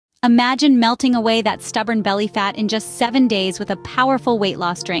Imagine melting away that stubborn belly fat in just 7 days with a powerful weight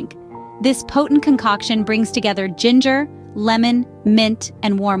loss drink. This potent concoction brings together ginger, lemon, mint,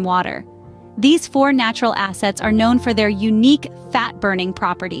 and warm water. These 4 natural assets are known for their unique fat-burning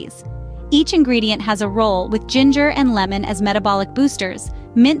properties. Each ingredient has a role, with ginger and lemon as metabolic boosters,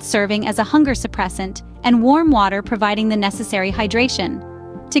 mint serving as a hunger suppressant, and warm water providing the necessary hydration.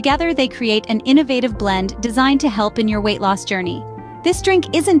 Together, they create an innovative blend designed to help in your weight loss journey. This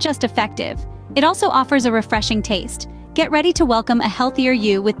drink isn't just effective, it also offers a refreshing taste. Get ready to welcome a healthier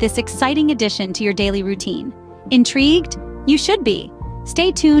you with this exciting addition to your daily routine. Intrigued? You should be.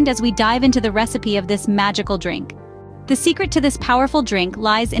 Stay tuned as we dive into the recipe of this magical drink. The secret to this powerful drink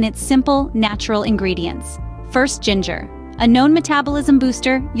lies in its simple, natural ingredients. First, ginger. A known metabolism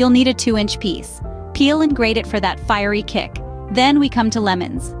booster, you'll need a 2-inch piece. Peel and grate it for that fiery kick. Then we come to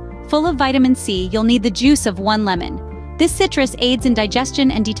lemons. Full of vitamin C, you'll need the juice of 1 lemon. This citrus aids in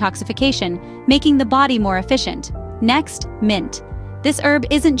digestion and detoxification, making the body more efficient. Next, mint. This herb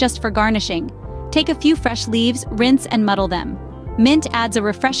isn't just for garnishing. Take a few fresh leaves, rinse and muddle them. Mint adds a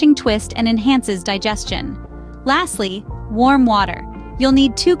refreshing twist and enhances digestion. Lastly, warm water. You'll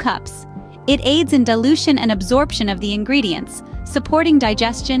need 2 cups. It aids in dilution and absorption of the ingredients, supporting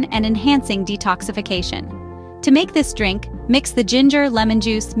digestion and enhancing detoxification. To make this drink, mix the ginger, lemon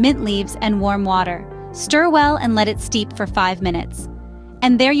juice, mint leaves, and warm water. Stir well and let it steep for 5 minutes.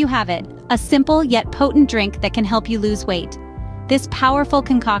 And there you have it, a simple yet potent drink that can help you lose weight. This powerful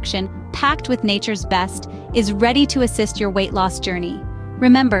concoction, packed with nature's best, is ready to assist your weight loss journey.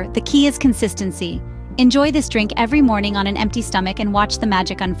 Remember, the key is consistency. Enjoy this drink every morning on an empty stomach and watch the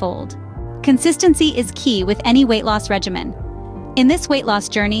magic unfold. Consistency is key with any weight loss regimen. In this weight loss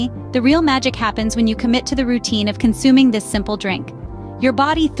journey, the real magic happens when you commit to the routine of consuming this simple drink. Your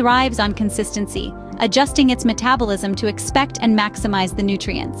body thrives on consistency, adjusting its metabolism to expect and maximize the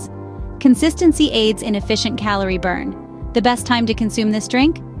nutrients. Consistency aids in efficient calorie burn. The best time to consume this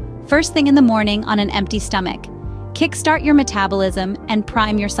drink? First thing in the morning on an empty stomach. Kickstart your metabolism and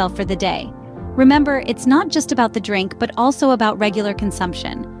prime yourself for the day. Remember, it's not just about the drink, but also about regular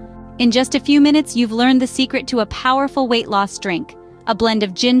consumption. In just a few minutes, you've learned the secret to a powerful weight loss drink. A blend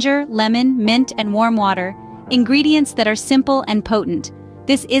of ginger, lemon, mint, and warm water. Ingredients that are simple and potent.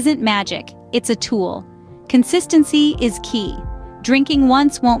 This isn't magic, it's a tool. Consistency is key. Drinking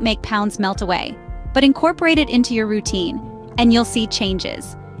once won't make pounds melt away, but incorporate it into your routine, and you'll see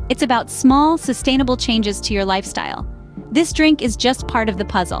changes. It's about small, sustainable changes to your lifestyle. This drink is just part of the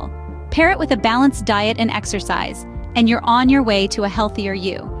puzzle. Pair it with a balanced diet and exercise, and you're on your way to a healthier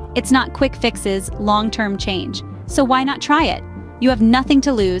you. It's not quick fixes, long-term change. So why not try it? You have nothing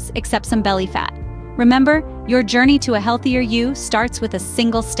to lose except some belly fat. Remember, your journey to a healthier you starts with a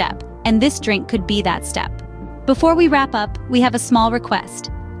single step, and this drink could be that step. Before we wrap up, we have a small request.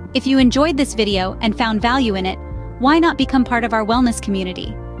 If you enjoyed this video and found value in it, why not become part of our wellness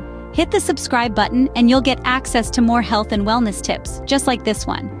community? Hit the subscribe button and you'll get access to more health and wellness tips, just like this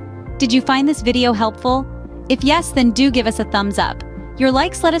one. Did you find this video helpful? If yes, then do give us a thumbs up. Your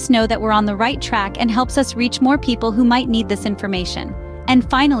likes let us know that we're on the right track and helps us reach more people who might need this information. And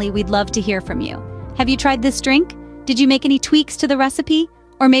finally, we'd love to hear from you. Have you tried this drink? Did you make any tweaks to the recipe?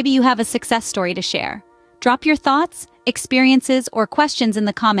 Or maybe you have a success story to share. Drop your thoughts, experiences, or questions in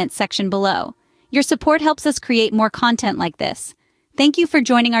the comments section below. Your support helps us create more content like this. Thank you for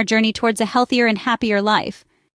joining our journey towards a healthier and happier life.